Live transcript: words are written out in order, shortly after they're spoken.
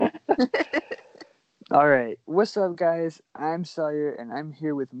All right. What's up, guys? I'm Sawyer, and I'm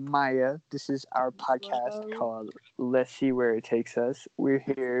here with Maya. This is our podcast Hello. called Let's See Where It Takes Us. We're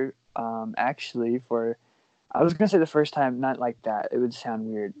here actually for, I was going to say the first time, not like that. It would sound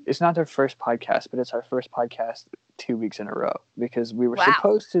weird. It's not our first podcast, but it's our first podcast 2 weeks in a row because we were Wow.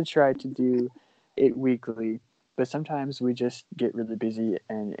 supposed to try to do it weekly, but sometimes we just get really busy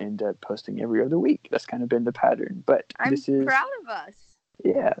and end up posting every other week. That's kind of been the pattern. But I'm this is, proud of us.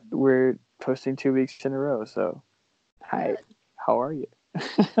 yeah, we're posting 2 weeks in a row. So, hi, Good. how are you?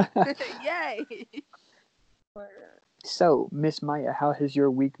 Yay. So, Miss Maya, how has your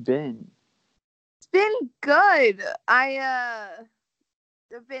week been? It's been good. I've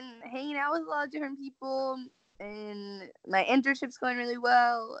been hanging out with a lot of different people, and my internship's going really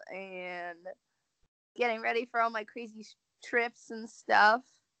well, and getting ready for all my crazy trips and stuff.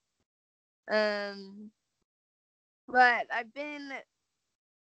 But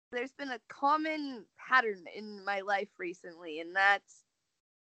there's been a common pattern in my life recently, and that's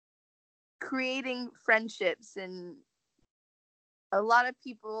creating friendships. And a lot of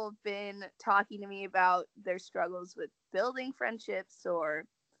people have been talking to me about their struggles with building friendships or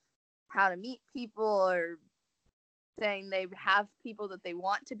how to meet people, or saying they have people that they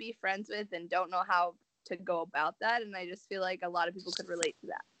want to be friends with and don't know how to go about that. And I just feel like a lot of people could relate to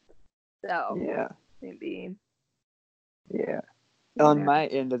that. So Yeah, maybe. yeah. On my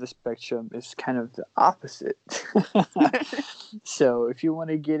end of the spectrum is kind of the opposite. So, if you want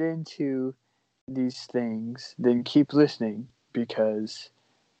to get into these things, then keep listening because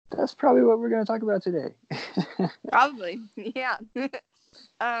that's probably what we're going to talk about today. Probably, yeah.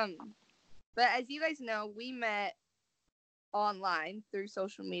 But as you guys know, we met online through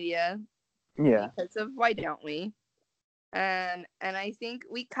social media Yeah. because of Why Don't We? And I think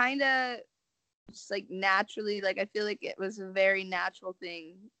we kind of just like naturally, like I feel like it was a very natural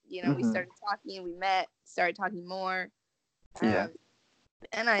thing. You know, we Mm-hmm. started talking, we met, started talking more. Yeah.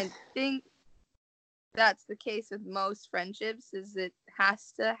 And I think that's the case with most friendships, is it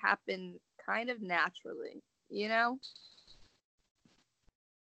has to happen kind of naturally, you know?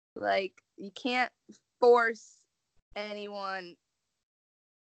 Like, you can't force anyone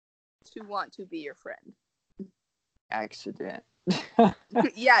to want to be your friend. Accident.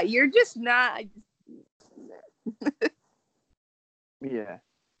 Yeah, you're just not. Yeah.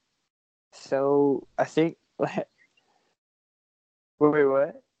 So I think. Wait,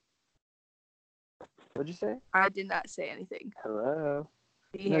 what? What'd you say? I did not say anything. Hello.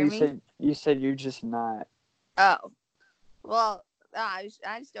 Do you No, hear me? you said you're just not. Oh, well, I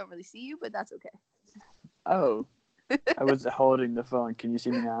just don't really see you, but that's okay. Oh, I was holding the phone. Can you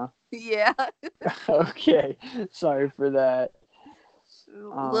see me now? Yeah. Okay. Sorry for that.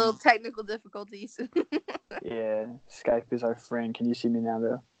 Little technical difficulties. Yeah. Skype is our friend. Can you see me now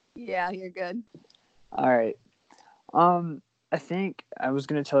though? Yeah, you're good. All right. I think I was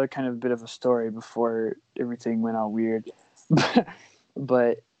gonna tell kind of a bit of a story before everything went all weird,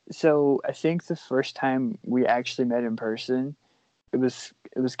 but so I think the first time we actually met in person, it was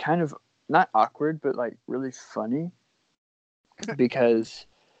kind of not awkward, but like really funny because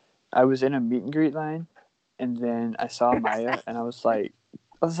I was in a meet and greet line, and then I saw Maya, and I was like,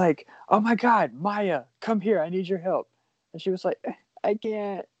 oh my God, Maya, come here, I need your help, and she was like, I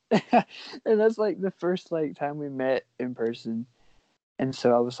can't, and that's like the first like time we met in person. And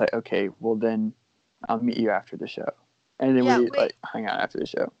so I was like, okay, well then I'll meet you after the show. And then Yeah, we wait. like hung out after the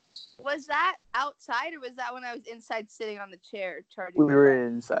show. Was that outside, or was that when I was inside sitting on the chair charging We my were phone?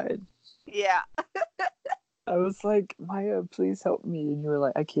 inside. Yeah. I was like, Maya, please help me. And you were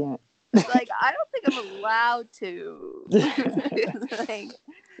like, I can't. Like, I don't think I'm allowed to. Like, just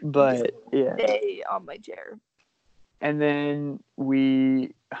But yeah. stay on my chair. And then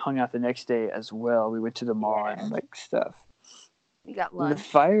we hung out the next day as well. We went to the mall Yeah. and like stuff. We got The lunch.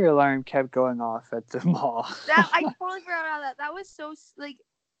 fire alarm kept going off at the mall. That I totally forgot about that. That was so like,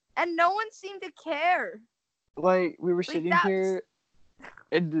 and no one seemed to care. Like we were Like sitting that. here,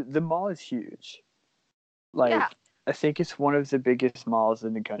 and the mall is huge. Like Yeah. I think it's one of the biggest malls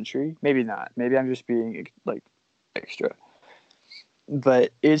in the country. Maybe not. Maybe I'm just being like extra.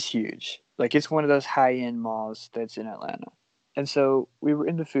 But it's huge. Like it's one of those high end malls that's in Atlanta. And so we were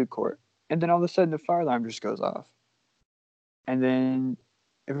in the food court, and then all of a sudden the fire alarm just goes off, and then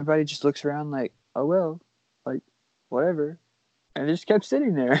everybody just looks around like, oh well, like whatever, and it just kept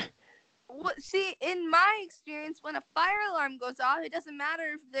sitting there. Well, see, in my experience, when a fire alarm goes off, it doesn't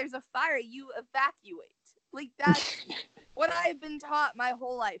matter if there's a fire, you evacuate. Like, that's what I've been taught my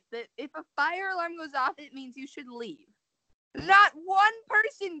whole life. That if a fire alarm goes off, it means you should leave. Not one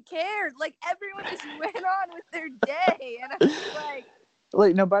person cared. Like, everyone just went on with their day. And I was like,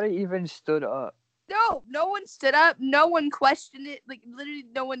 Like, nobody even stood up. No one stood up. No one questioned it. Like, literally,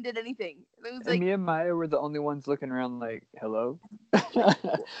 no one did anything. It was And like, me and Maya were the only ones looking around like, hello?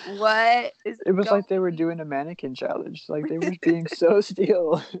 what is It was going like they were doing a mannequin challenge. Like, they were being so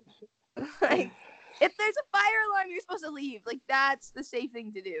still. like, if there's a fire alarm, you're supposed to leave. Like, that's the safe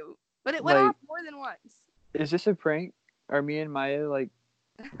thing to do. But it went Like, off more than once. is this a prank? Are me and Maya, like,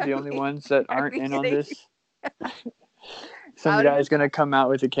 the only ones that Are aren't we in on kidding? this? That Some would have guy's been gonna come out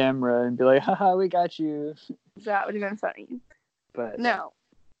with a camera and be like, haha, we got you. that would have been funny. But No,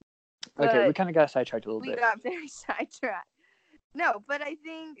 okay, we but kind of got sidetracked a little we bit. got very sidetracked. No, but I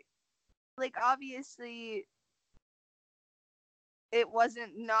think, like, obviously, it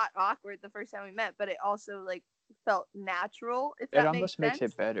wasn't not awkward the first time we met, but it also, like, felt natural, if It that makes almost makes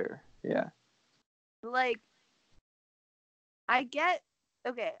sense. it better. Yeah. Like, I get,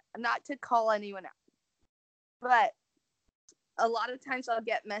 okay, not to call anyone out, but a lot of times I'll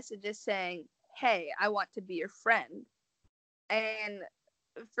get messages saying, hey, I want to be your friend. And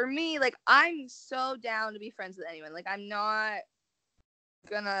for me, like, I'm so down to be friends with anyone. Like, I'm not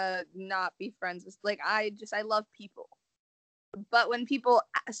gonna not be friends with, like, I love people. But when people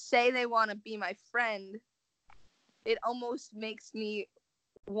say they want to be my friend, it almost makes me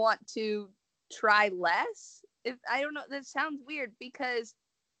want to try less. If I don't know, that sounds weird because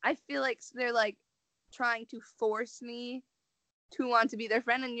I feel like they're like trying to force me to want to be their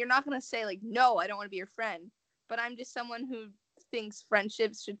friend, and you're not gonna say like, no, I don't want to be your friend. But I'm just someone who thinks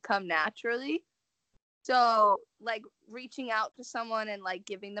friendships should come naturally. So, like, reaching out to someone and like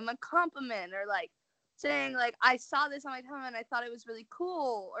giving them a compliment, or like saying like, I saw this on my timeline and I thought it was really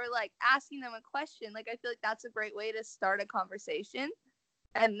cool, or like asking them a question, like, I feel like that's a great way to start a conversation,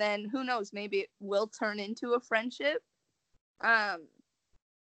 and then who knows, maybe it will turn into a friendship.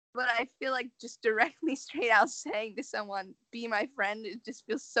 But I feel like just directly straight out saying to someone, be my friend, it just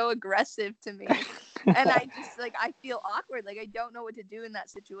feels so aggressive to me. And I just, like, I feel awkward. Like, I don't know what to do in that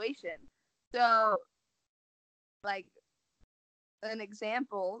situation. So, like, an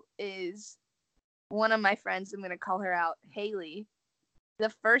example is one of my friends, I'm going to call her out, Haley. The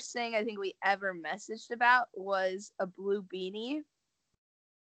first thing I think we ever messaged about was a blue beanie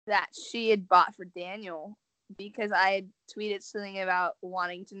that she had bought for Daniel, because I had tweeted something about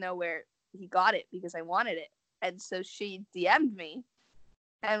wanting to know where he got it because I wanted it. And so she DM'd me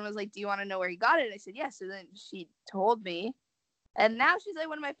and was like, do you want to know where he got it? And I said, yes. So then she told me. And now she's like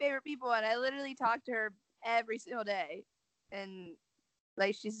one of my favorite people. And I literally talk to her every single day. And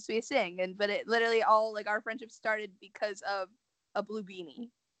like, she's the sweetest thing. But it literally all, like, our friendship started because of a blue beanie.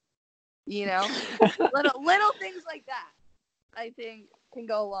 You know? little things like that, I think, can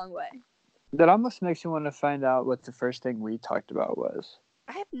go a long way. That almost makes me want to find out what the first thing we talked about was.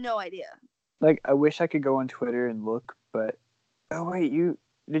 I have no idea. Like, I wish I could go on Twitter and look, but oh wait,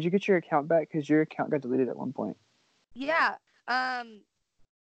 did you get your account back? Because your account got deleted at one point. Yeah.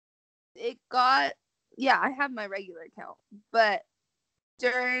 It got, yeah, I have my regular account, but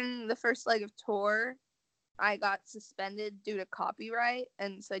during the first leg of tour, I got suspended due to copyright,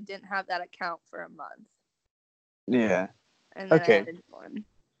 and so I didn't have that account for a month. Yeah. And then Okay. I added one.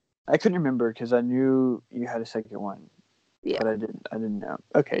 I couldn't remember because I knew you had a second one. Yeah. But I didn't know.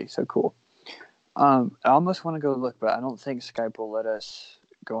 Okay, so cool. I almost want to go look, but I don't think Skype will let us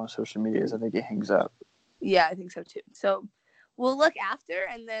go on social medias. I think it hangs up. Yeah, I think so too. So we'll look after,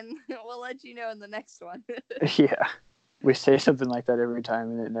 and then we'll let you know in the next one. Yeah. We say something like that every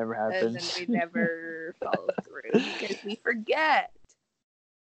time, and it never happens. And then we never follow through because we forget.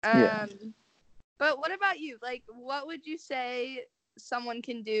 Yeah. But what about you? Like, what would you say someone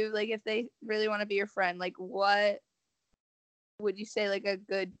can do, like, if they really want to be your friend? Like, what would you say, like, a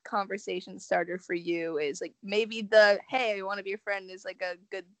good conversation starter for you is? Like, maybe the, hey, I want to be your friend is, like, a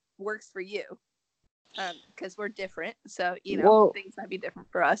good, works for you. Because we're different. So, you know, Well, things might be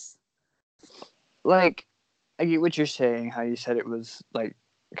different for us. like, I get what you're saying, how you said it was, like,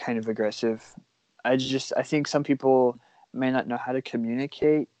 kind of aggressive. I think some people may not know how to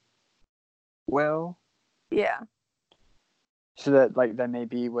communicate well. Yeah. So that, like, that may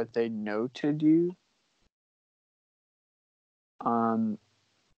be what they know to do.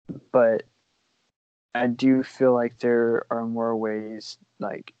 But I do feel like there are more ways,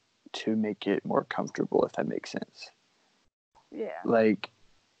 like, to make it more comfortable, if that makes sense. Yeah. Like,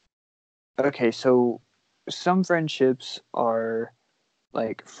 okay, so some friendships are,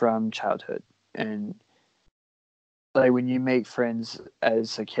 like, from childhood, and, like, when you make friends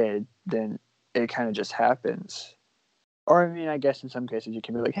as a kid, then it kind of just happens. Or, I mean, I guess in some cases you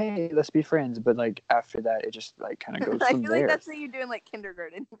can be like, hey, let's be friends, but, like, after that, it just, like, kind of goes I from feel like there. that's what you do in, like,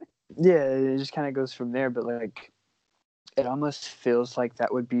 kindergarten. Yeah, it just kind of goes from there, but, like, it almost feels like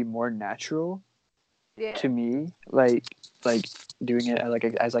that would be more natural Yeah. to me, like doing it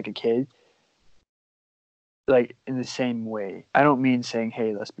as like a kid, like in the same way. I don't mean saying,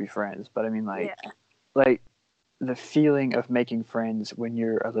 "Hey, let's be friends," but I mean Yeah. like the feeling of making friends when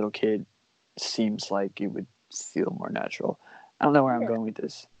you're a little kid seems like it would feel more natural. I don't know where I'm Yeah. going with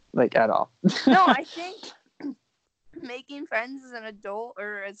this, like at all. No, I think making friends as an adult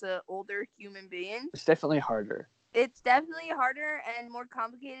or as an older human being, It's definitely harder. it's definitely harder and more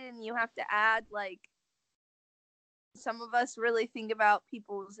complicated, and you have to add like some of us really think about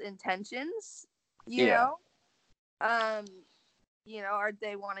people's intentions, you Yeah. know? Are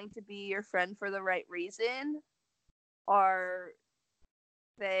they wanting to be your friend for the right reason? Are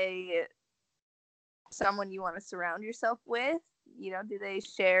they someone you want to surround yourself with? Do they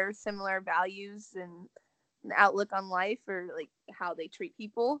share similar values and an outlook on life, or like how they treat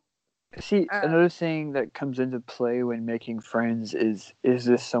people? See, Um, another thing that comes into play when making friends is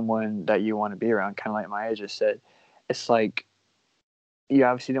this someone that you want to be around? Kind of like Maya just said, it's like you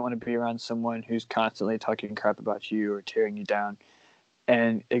obviously don't want to be around someone who's constantly talking crap about you or tearing you down.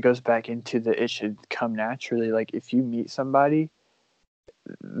 And it goes back into the it should come naturally. Like if you meet somebody,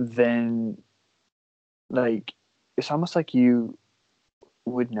 then like it's almost like you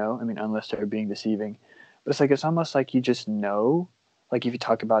would know. I mean, unless they're being deceiving, but it's almost like you just know. Like if you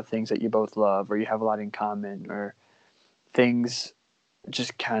talk about things that you both love, or you have a lot in common, or things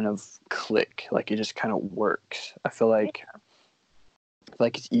just kind of click. Like it just kind of works. I feel like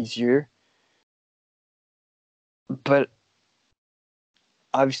it's easier, but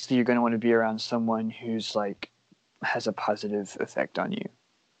obviously you're going to want to be around someone who's like has a positive effect on you.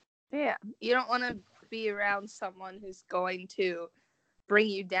 yeah, you don't want to be around someone who's going to bring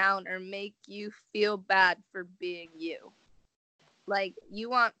you down or make you feel bad for being you. Like, you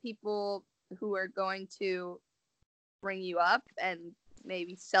want people who are going to bring you up and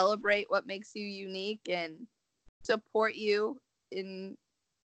maybe celebrate what makes you unique and support you in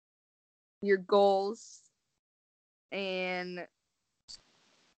your goals, and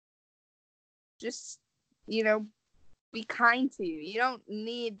just, be kind to you. You don't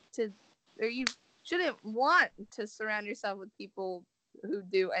need to, or you shouldn't want to surround yourself with people who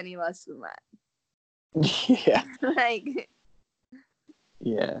do any less than that. Yeah. Like,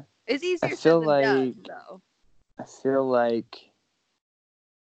 Yeah. it's I easier said feel than done, like though. I feel like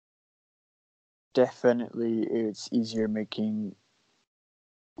definitely it's easier making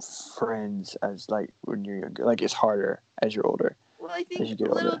friends as like when you're younger. Like it's harder as you're older, Well, I as think you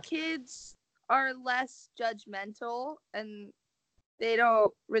get little older. kids are less judgmental, and they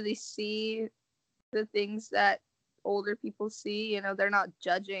don't really see the things that older people see. They're not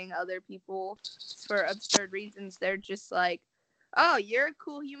judging other people for absurd reasons. They're just like, oh, you're a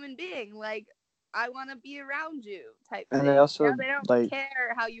cool human being. Like, I want to be around you type And they thing. also They don't like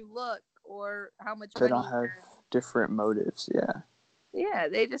care how you look or how much they money don't you have earn. different motives. Yeah. Yeah,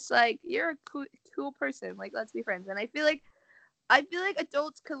 they just like, you're a cool person. Like, let's be friends. And I feel like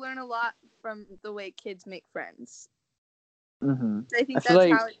adults could learn a lot from the way kids make friends. I I think feel that's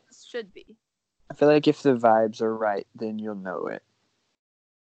like how it should be. I feel like if the vibes are right, then you'll know it.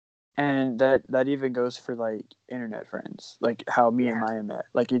 And that even goes for like internet friends, like how me and Yeah. Maya met.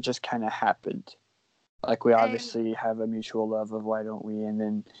 Like it just kind of happened. Like we And obviously have a mutual love of why don't we, and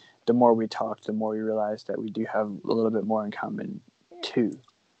then the more we talked, the more we realized that we do have a little bit more in common yeah. too.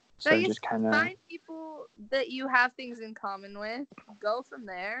 So So I it guess just kind of find people that you have things in common with. Go from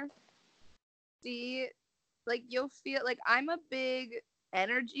there. See, like, you'll feel like I'm a big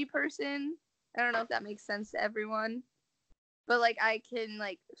energy person. I don't know if that makes sense to everyone, but like I can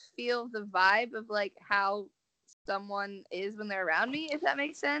like feel the vibe of like how someone is when they're around me, if that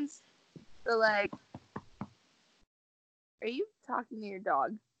makes sense. So like, are you talking to your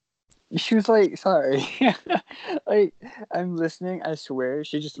dog? she was like, sorry, like I'm listening. I swear,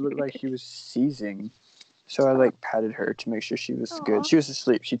 she just looked like she was seizing. So I like patted her to make sure she was good. Oh, She was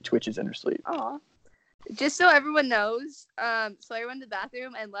asleep. She twitches in her sleep. oh. Just so everyone knows, so I went to the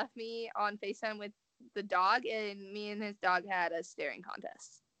bathroom and left me on FaceTime with the dog, and me and his dog had a staring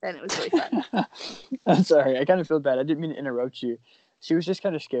contest, and it was really fun. I'm sorry. I kind of feel bad. I didn't mean to interrupt you. She was just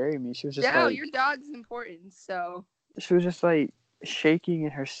kind of scaring me. No, your dog's important, so. She was just like shaking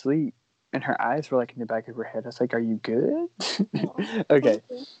in her sleep, and her eyes were like in the back of her head. I was like, "Are you good?" Okay,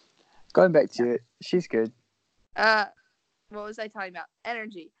 going back to it. She's good. Uh, what was I talking about?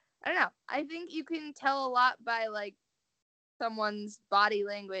 Energy. I don't know. I think you can tell a lot by like someone's body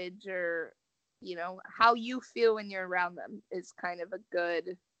language, or how you feel when you're around them is kind of a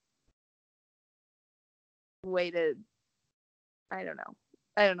good way to. I don't know.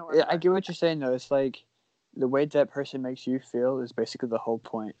 I don't know where I'm Yeah, I going. get what you're saying though. It's like the way that person makes you feel is basically the whole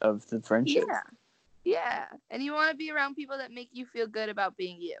point of the friendship. Yeah. And you want to be around people that make you feel good about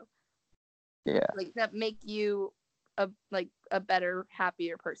being you. Yeah. Like, that make you a better,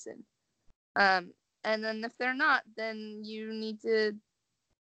 happier person. And then if they're not, then you need to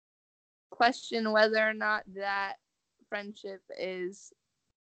question whether or not that friendship is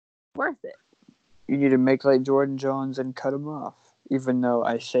worth it. You need to make like Jordan Jones and cut them off. Even though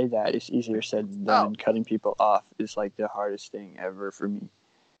I say that, it's easier said than done. And cutting people off is like the hardest thing ever for me.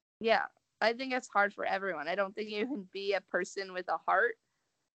 Yeah, I think it's hard for everyone. I don't think you can be a person with a heart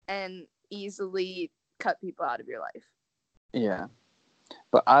and easily cut people out of your life. Yeah.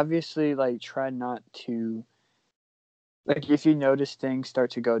 But obviously, like, try not to, like, if you notice things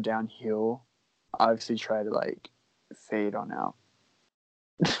start to go downhill, obviously try to, like, fade on out.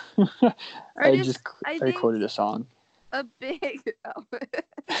 I quoted a song. A big,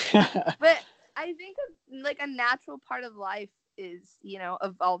 but I think like a natural part of life is,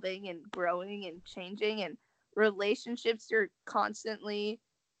 evolving and growing and changing, and relationships are constantly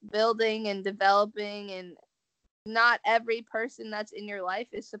building and developing, and not every person that's in your life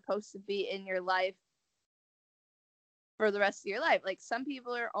is supposed to be in your life for the rest of your life. Like, some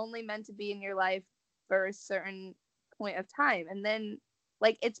people are only meant to be in your life for a certain point of time, and then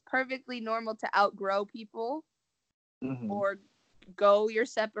like it's perfectly normal to outgrow people or go your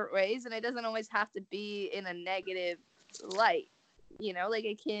separate ways, and it doesn't always have to be in a negative light. Like,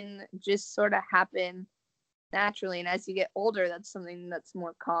 it can just sort of happen naturally, and as you get older, that's something that's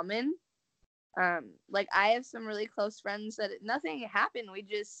more common. Like, I have some really close friends that nothing happened. We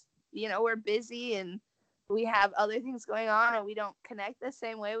just, we're busy and we have other things going on, and we don't connect the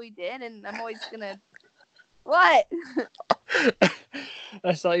same way we did, and I'm always gonna what?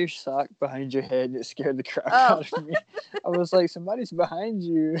 I saw your sock behind your head and it scared the crap out of me. I was like, somebody's behind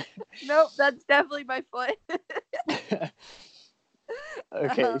you. Nope, that's definitely my foot.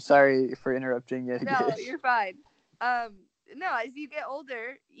 Okay, sorry for interrupting yet again. No, you're fine. No, as you get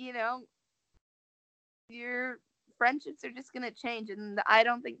older, your friendships are just gonna change, and I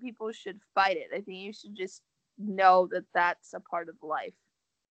don't think people should fight it. I think you should just know that that's a part of life,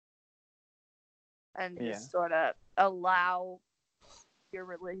 and just sort of allow your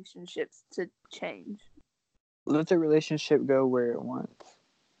relationships to change. Let the relationship go where it wants.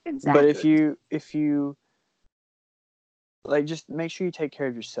 Exactly. But if you like, just make sure you take care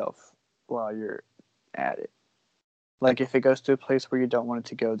of yourself while you're at it. Like, if it goes to a place where you don't want it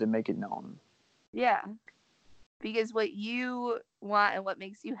to go, then make it known. Yeah. Because what you want and what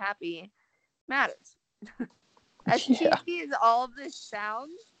makes you happy matters. As cheesy as all of this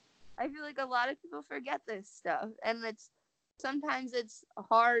sounds, I feel like a lot of people forget this stuff. And sometimes it's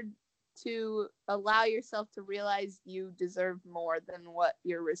hard to allow yourself to realize you deserve more than what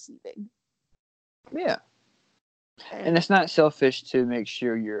you're receiving. Yeah. And it's not selfish to make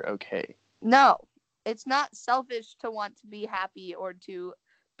sure you're okay. No, it's not selfish to want to be happy or to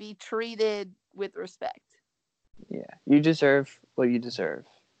be treated with respect. Yeah, you deserve what you deserve.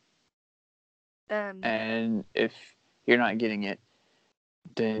 And if you're not getting it,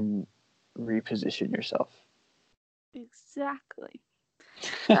 then reposition yourself. Exactly.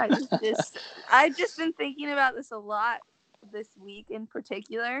 I've just been thinking about this a lot this week in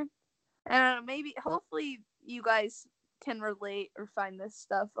particular. And hopefully you guys can relate or find this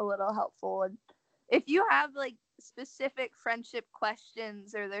stuff a little helpful. And if you have like specific friendship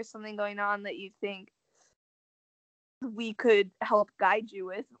questions, or there's something going on that you think we could help guide you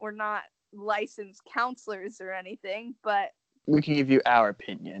with, we're not licensed counselors or anything, but we can give you our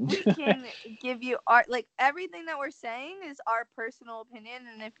opinion. We can give you our, like, everything that we're saying is our personal opinion,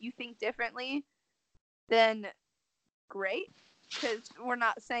 and if you think differently, then great, because we're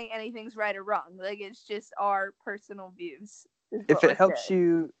not saying anything's right or wrong. Like, it's just our personal views. If it helps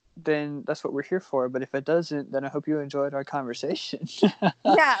you, then that's what we're here for. But if it doesn't, then I hope you enjoyed our conversation. Yeah,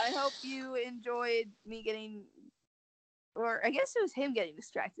 I hope you enjoyed me getting, or I guess it was him getting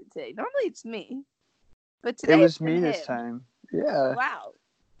distracted today. Normally it's me, but today it was me this time. Yeah. Wow.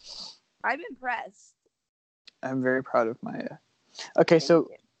 I'm impressed. I'm very proud of Maya. Okay, so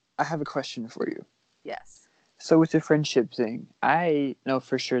I have a question for you. Yes. So with the friendship thing, I know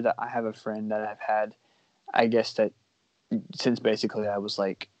for sure that I have a friend that I've had, I guess, that since basically I was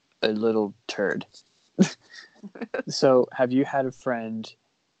like a little turd. So have you had a friend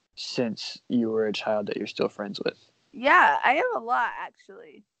since you were a child that you're still friends with? Yeah, I have a lot,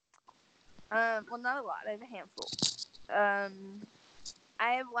 actually. Well, not a lot. I have a handful. I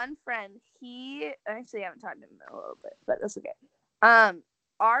have one friend. I haven't talked to him in a little bit, but that's okay.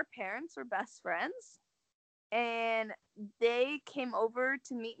 Our parents were best friends, and they came over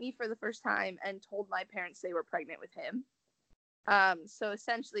to meet me for the first time and told my parents they were pregnant with him. So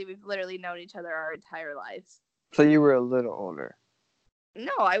essentially, we've literally known each other our entire lives. So you were a little older.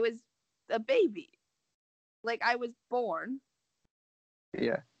 No, I was a baby. Like, I was born.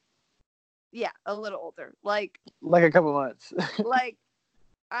 Yeah. Yeah, a little older. Like a couple months. like,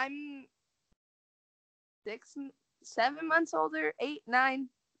 I'm 7 months older, 8, 9.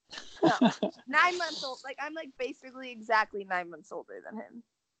 No, 9 months old. Like, I'm, like, basically exactly 9 months older than him.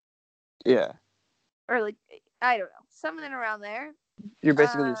 Yeah. Or, like, I don't know. Something around there. You're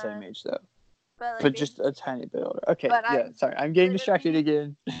basically the same age, though. But just a tiny bit older. Okay, yeah, sorry. I'm getting distracted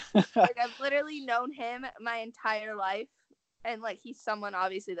again. Like, I've literally known him my entire life. And, like, he's someone,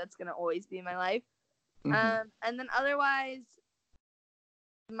 obviously, that's going to always be in my life. Mm-hmm. And then otherwise,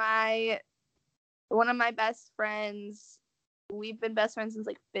 one of my best friends, we've been best friends since,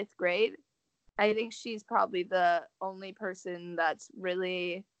 like, 5th grade. I think she's probably the only person that's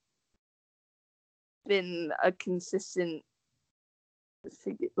really been a consistent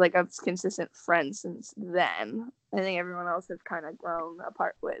friend since then. I think everyone else have kind of grown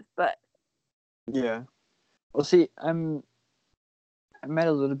apart with, but yeah. Well, see, I'm at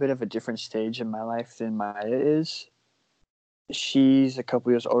a little bit of a different stage in my life than Maya is. She's a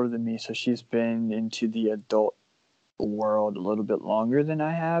couple years older than me, so she's been into the adult world a little bit longer than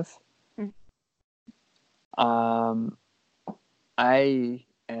I have. I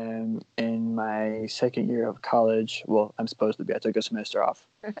am in my second year of college. Well, I'm supposed to be. I took a semester off.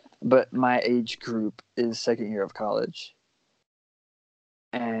 But my age group is second year of college.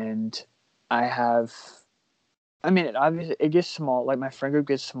 And it gets small. Like, my friend group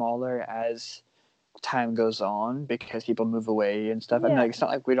gets smaller as time goes on because people move away and stuff. Yeah. I mean, like, it's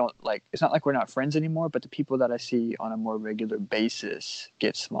not like we're not friends anymore, but the people that I see on a more regular basis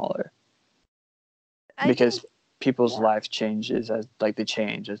get smaller. Because people's life changes as they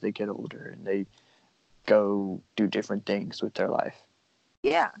change as they get older and they go do different things with their life.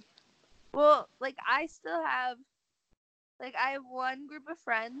 Yeah. Well, like, I have one group of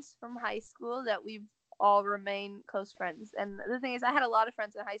friends from high school that we've all remained close friends. And the thing is, I had a lot of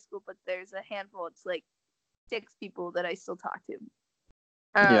friends in high school, but there's a handful. It's like 6 people that I still talk to.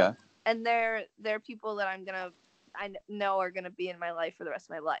 Yeah. And they're people that I know are gonna be in my life for the rest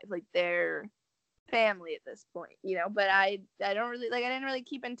of my life. Like, they're family at this point, But I don't really I didn't really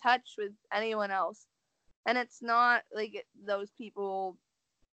keep in touch with anyone else. And it's not like those people.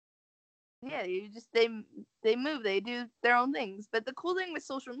 Yeah, they move, they do their own things. But the cool thing with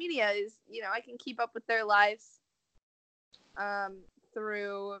social media is, I can keep up with their lives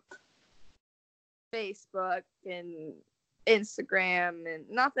through Facebook and Instagram, and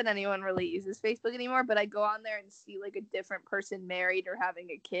not that anyone really uses Facebook anymore, but I go on there and see, like, a different person married or having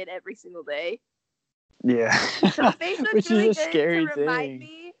a kid every single day. Yeah. So Facebook's Which really is a good scary to remind thing.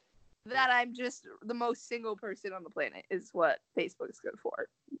 me that I'm just the most single person on the planet is what Facebook's good for.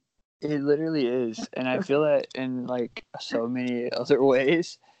 It literally is. And I feel that in, like, so many other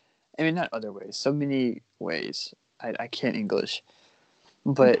ways. I mean, not other ways. So many ways. I can't English.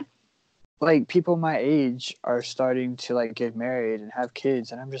 But, like, people my age are starting to, like, get married and have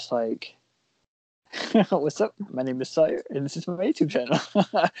kids. And I'm just like, what's up? My name is Sawyer, and this is my YouTube channel.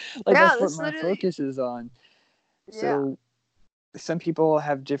 That's what my focus is on. Yeah. So some people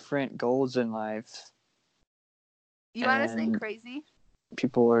have different goals in life. You want to say crazy?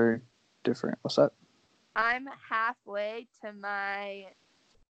 People are different. What's up? I'm halfway to my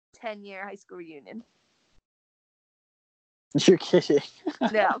 10-year high school reunion. You're kidding.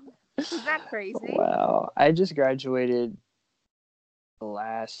 No. Isn't that crazy? Wow. I just graduated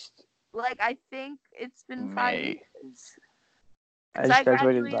last... I think it's been May. 5 years. I just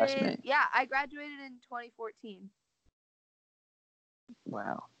graduated last May. Yeah, I graduated in 2014.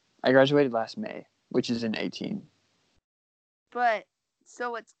 Wow. I graduated last May, which is in 18. But,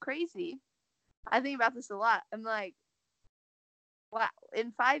 so what's crazy, I think about this a lot. I'm like, wow,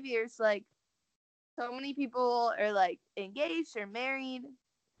 in 5 years, like, so many people are, like, engaged or married.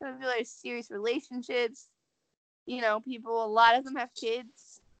 Some people are serious relationships. People, a lot of them have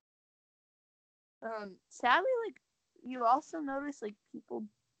kids. Sadly, like, you also notice, like, people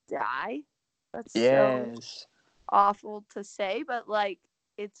die. That's so awful to say, but, like,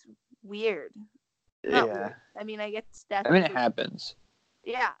 it's weird. Not weird. I mean, I guess death. I mean, it happens.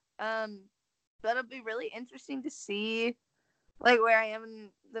 Yeah. But it'll be really interesting to see, like, where I am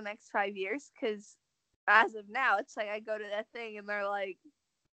in the next 5 years, because as of now, it's like I go to that thing and they're like,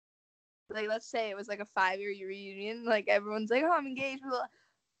 let's say it was like a 5-year reunion, like, everyone's like, oh, I'm engaged.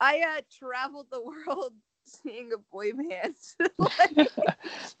 I traveled the world seeing a boy band.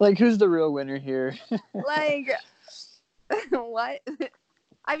 Like, who's the real winner here? Like, What?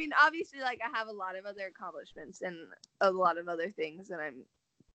 I mean, obviously, like, I have a lot of other accomplishments and a lot of other things, and I'm...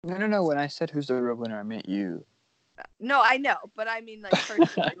 No. When I said who's the real winner, I meant you. No, I know, but I mean, like,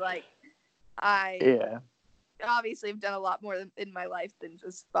 personally, like, I Yeah. obviously have done a lot more in my life than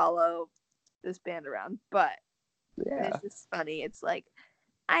just follow this band around, but Yeah. it's just funny. It's like,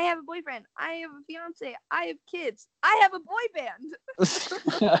 I have a boyfriend, I have a fiance, I have kids, I have a boy band.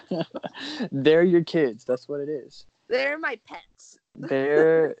 They're your kids. That's what it is. They're my pets.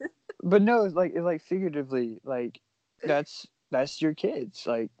 But no, like figuratively, like that's your kids.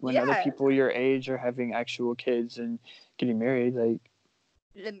 Like when other Yeah. people your age are having actual kids and getting married, like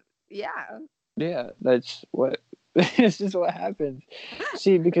And yeah, that's what it's just what happens.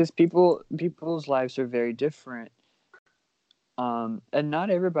 See, because people's lives are very different. And not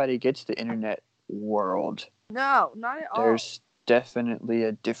everybody gets the internet world. No, not at all. There's definitely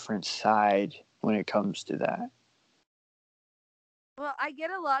a different side when it comes to that. Well, I get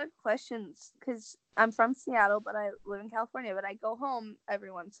a lot of questions because I'm from Seattle, but I live in California. But I go home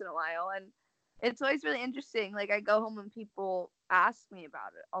every once in a while, and it's always really interesting. Like, I go home and people ask me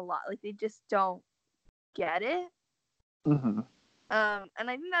about it a lot. Like, they just don't get it. Mm-hmm. And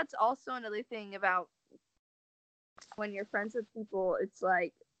I think that's also another thing about when you're friends with people. It's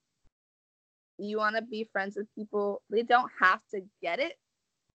like you want to be friends with people. They don't have to get it,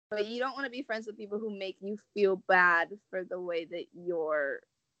 but you don't want to be friends with people who make you feel bad for the way that you're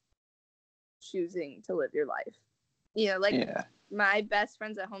choosing to live your life. You know, like my best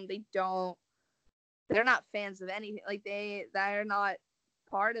friends at home, they're not fans of anything. Like they're not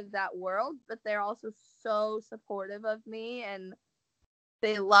part of that world, but they're also so supportive of me, and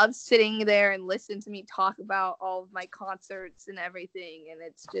they love sitting there and listen to me talk about all of my concerts and everything. And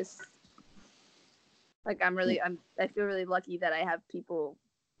it's just like I feel really lucky that I have people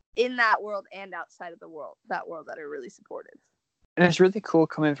in that world and outside of that world that are really supportive. And it's really cool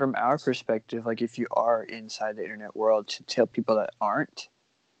coming from our perspective, like if you are inside the internet world, to tell people that aren't.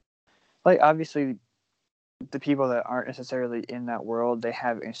 Like obviously the people that aren't necessarily in that world, they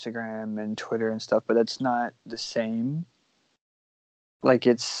have Instagram and Twitter and stuff, but that's not the same. Like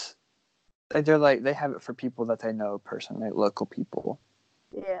it's like they have it for people that they know personally, like local people.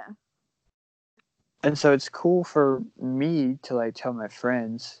 Yeah. And so it's cool for me to like tell my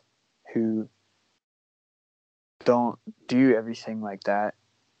friends who don't do everything like that.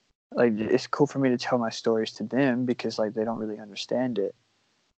 Like it's cool for me to tell my stories to them because like they don't really understand it.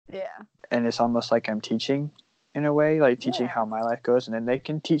 Yeah. And it's almost like I'm teaching in a way, like teaching how my life goes, and then they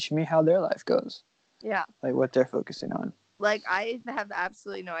can teach me how their life goes. Yeah. Like what they're focusing on. Like I have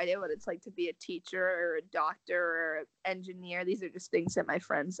absolutely no idea what it's like to be a teacher or a doctor or an engineer. These are just things that my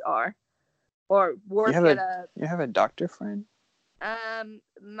friends are. Or work You have a doctor friend?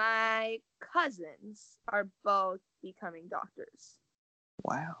 My cousins are both becoming doctors.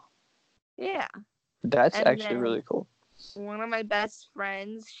 Wow. Yeah. That's actually really cool. One of my best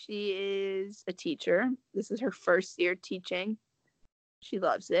friends, she is a teacher. This is her first year teaching. She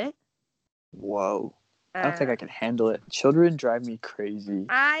loves it. Whoa. I don't think I can handle it. Children drive me crazy.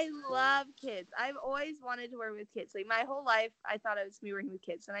 I love kids. I've always wanted to work with kids. Like my whole life, I thought I was going to be working with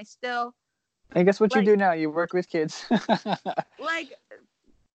kids, and I still... And guess what you do now? You work with kids. Like,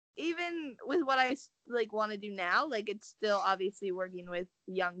 even with what I like want to do now, like it's still obviously working with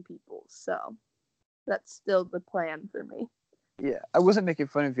young people. So that's still the plan for me. Yeah, I wasn't making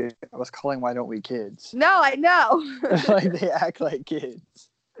fun of you. I was calling "Why Don't We Kids." No, I know. Like they act like kids.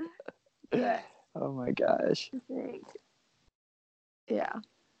 Yeah. Oh my gosh. I think. Yeah.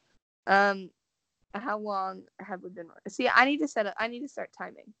 How long have we been? See, I need to start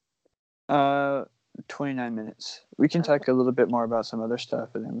timing. 29 minutes. We can talk a little bit more about some other stuff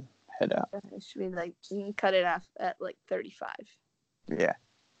and then head out. Should we you can cut it off at like 35. Yeah.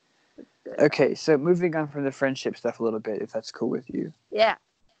 Okay, so moving on from the friendship stuff a little bit, if that's cool with you. Yeah.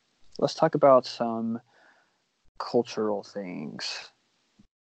 Let's talk about some cultural things.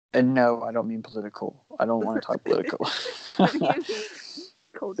 And no, I don't mean political. I don't want to talk political. What do you mean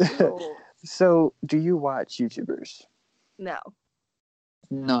cultural? So, do you watch YouTubers? No.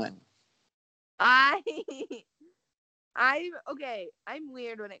 None. I'm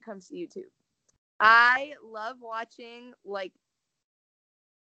weird when it comes to YouTube. I love watching like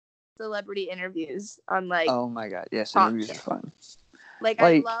celebrity interviews on like... Oh my god, yes, interviews are fun. Like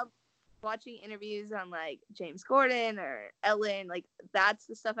I love watching interviews on like James Corden or Ellen. Like that's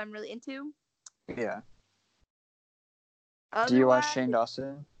the stuff I'm really into. Yeah. Otherwise, do you watch Shane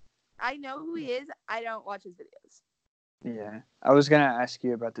Dawson? I know who he is. I don't watch his videos. Yeah. I was going to ask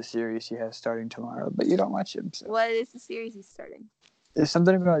you about the series he has starting tomorrow, but you don't watch him. So. What is the series he's starting? It's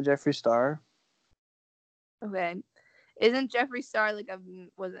something about Jeffree Star. Okay. Isn't Jeffree Star like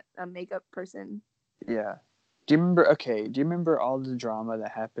was it a makeup person? Yeah. Do you remember all the drama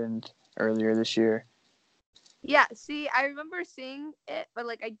that happened earlier this year? Yeah, see, I remember seeing it, but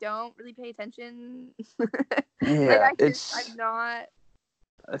like I don't really pay attention. Like Yeah, I'm not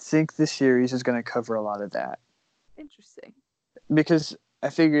I think this series is going to cover a lot of that interesting. because I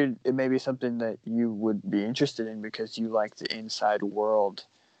figured it may be something that you would be interested in because you like the inside world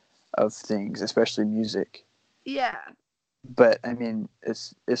of things, especially music. Yeah. But I mean,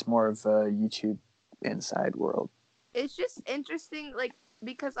 it's more of a YouTube inside world. It's just interesting, like,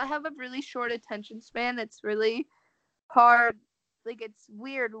 because I have a really short attention span. It's really hard. Like, it's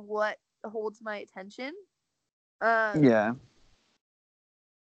weird what holds my attention. Yeah.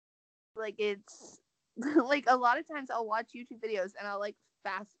 Like, it's like a lot of times I'll watch YouTube videos and I'll like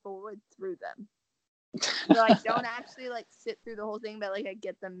fast forward through them. So I don't actually like sit through the whole thing, but like I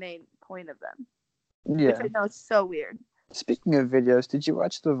get the main point of them. Yeah. Which I know is so weird. Speaking of videos, did you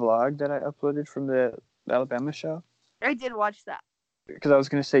watch the vlog that I uploaded from the Alabama show? I did watch that. Because I was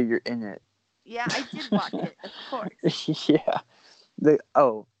going to say you're in it. Yeah, I did watch it, of course. Yeah.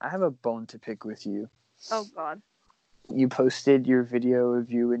 I have a bone to pick with you. Oh, God. You posted your video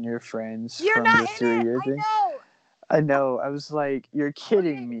of you and your friends You're from not the in it! 3-year thing. I I know. I was like, you're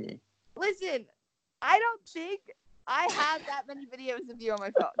kidding me. Listen, I don't think I have that many videos of you on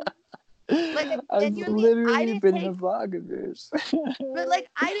my phone. Like, I've literally been in a vlog of yours. But like,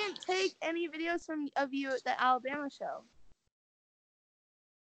 I didn't take any videos of you at the Alabama show.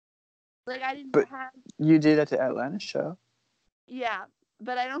 Like, I didn't have. You did at the Atlanta show. Yeah,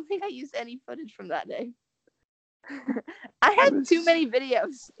 but I don't think I used any footage from that day. I had too many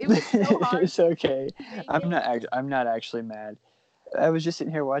videos. It was so hard. It's okay. I'm not actually mad. I was just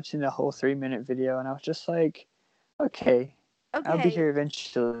sitting here watching the whole 3-minute video, and I was just like, okay. I'll be here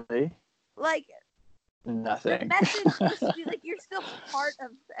eventually. Like, nothing. The message was to be like, you're still part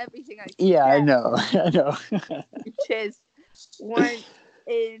of everything I said. Yeah, I know. Which is weren't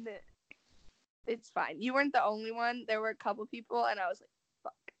in. It's fine. You weren't the only one. There were a couple people, and I was like,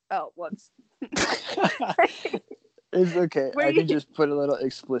 fuck. Oh, whoops. It's okay. I can just put a little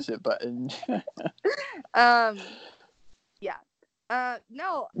explicit button. Yeah.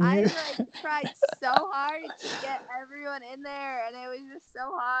 No, I like tried so hard to get everyone in there, and it was just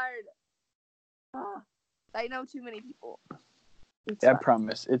so hard. Oh, I know too many people. I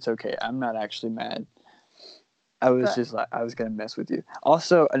promise. It's okay. I'm not actually mad. I was gonna mess with you.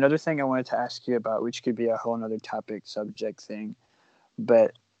 Also, another thing I wanted to ask you about, which could be a whole other topic subject thing,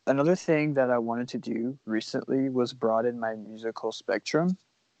 but another thing that I wanted to do recently was broaden my musical spectrum.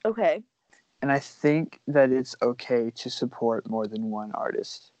 Okay. And I think that it's okay to support more than one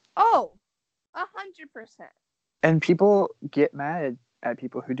artist. Oh, 100%. And people get mad at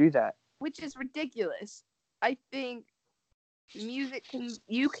people who do that. Which is ridiculous. I think music is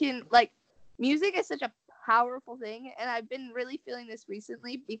such a powerful thing, and I've been really feeling this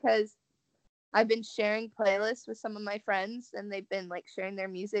recently because I've been sharing playlists with some of my friends, and they've been like sharing their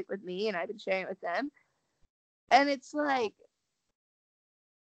music with me, and I've been sharing it with them. And it's like,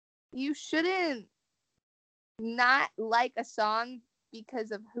 you shouldn't not like a song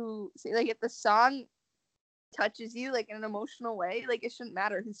because of like, if the song touches you like in an emotional way, like it shouldn't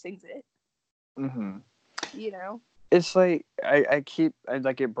matter who sings it. Mm-hmm. You know? It's like I can't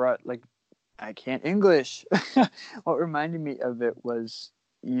English. What reminded me of it was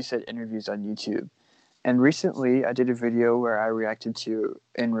you said interviews on YouTube. And recently I did a video where I reacted to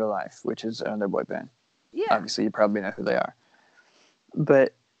In Real Life, which is another boy band. Yeah. Obviously you probably know who they are.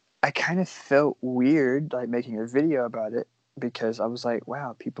 But I kind of felt weird like making a video about it because I was like,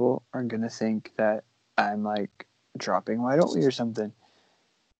 wow, people are going to think that I'm like dropping Why Don't We or something.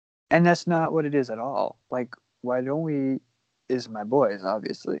 And that's not what it is at all. Like, Why Don't We is my boys,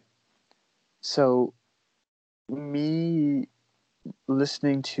 obviously. So me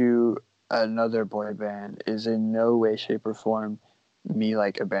listening to another boy band is in no way, shape, or form me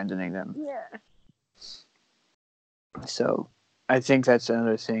like abandoning them. Yeah. So I think that's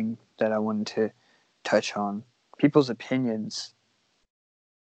another thing that I wanted to touch on. People's opinions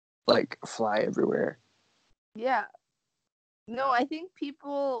like fly everywhere. Yeah. No, I think maybe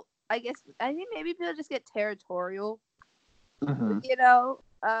people just get territorial. Mm-hmm. You know?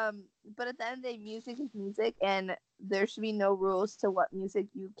 But at the end of the day, music is music, and there should be no rules to what music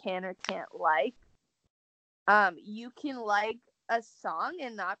you can or can't like. You can like a song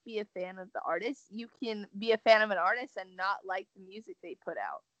and not be a fan of the artist. You can be a fan of an artist and not like the music they put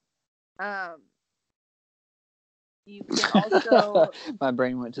out. You can also. My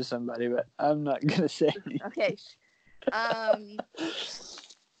brain went to somebody, but I'm not gonna say anything. Okay.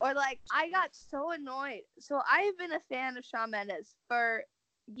 Or like I got so annoyed. So I have been a fan of Shawn Mendes for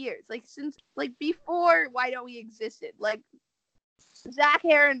years, like since like before Why Don't We existed. Like Zach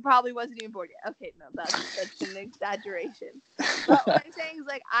Heron probably wasn't even born yet. Okay, no, that's an exaggeration. But what I'm saying is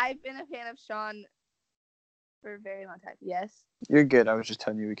like I've been a fan of Shawn for a very long time. Yes. You're good. I was just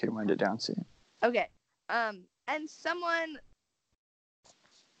telling you we could wind it down soon. Okay. And someone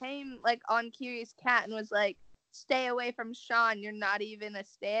came like on Curious Cat and was like, "Stay away from Shawn. You're not even a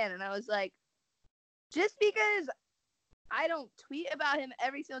stan." And I was like, just because I don't tweet about him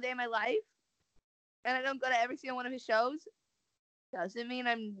every single day of my life, and I don't go to every single one of his shows, doesn't mean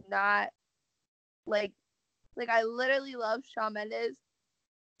I'm not like I literally love Shawn Mendes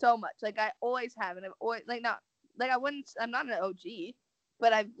so much. Like I always have, and I've always I'm not an OG,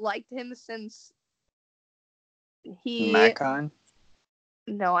 but I've liked him since he. Macon?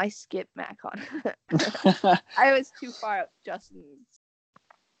 No, I skipped Macon. I was too far up Justin's.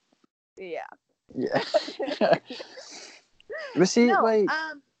 Yeah. Yeah. But see, No, like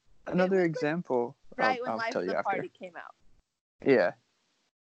another example. Right when I'll Life tell of you the after. Party came out. Yeah.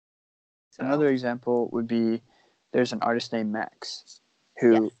 So. Another example would be there's an artist named Max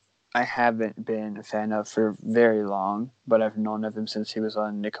who I haven't been a fan of for very long, but I've known of him since he was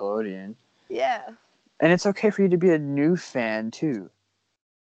on Nickelodeon. Yeah. And it's okay for you to be a new fan too.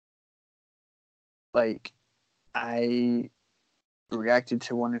 Like, I reacted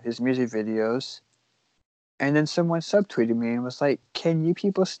to one of his music videos, and then someone subtweeted me and was like, "Can you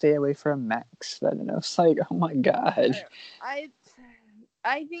people stay away from Max?" And I was like, "Oh my god." I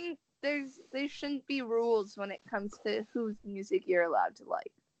think there shouldn't be rules when it comes to whose music you're allowed to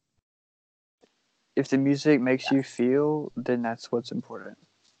like. If the music makes you feel, then that's what's important.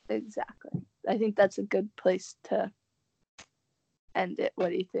 Exactly. I think that's a good place to end it. What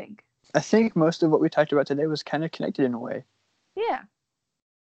do you think? I think most of what we talked about today was kind of connected in a way. Yeah.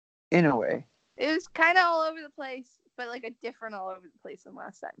 In a way. It was kind of all over the place, but like a different all over the place than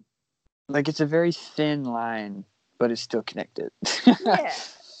last time. Like it's a very thin line, but it's still connected. Yeah.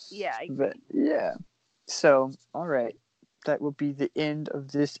 Yeah. But yeah. So, all right. That will be the end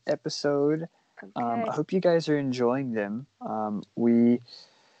of this episode. Okay. I hope you guys are enjoying them. We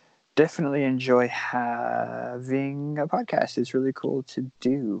definitely enjoy having a podcast. It's really cool to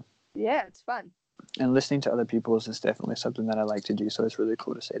do. Yeah, it's fun. And listening to other people's is definitely something that I like to do. So it's really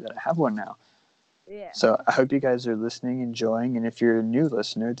cool to say that I have one now. Yeah. So I hope you guys are listening, enjoying. And if you're a new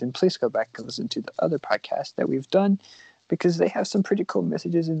listener, then please go back and listen to the other podcasts that we've done because they have some pretty cool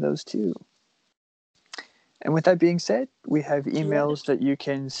messages in those too. And with that being said, we have emails that you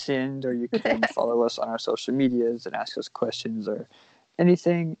can send, or you can follow us on our social medias and ask us questions or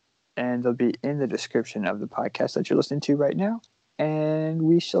anything. And they'll be in the description of the podcast that you're listening to right now. And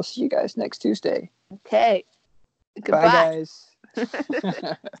we shall see you guys next Tuesday. Okay. Goodbye. Bye,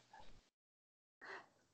 guys.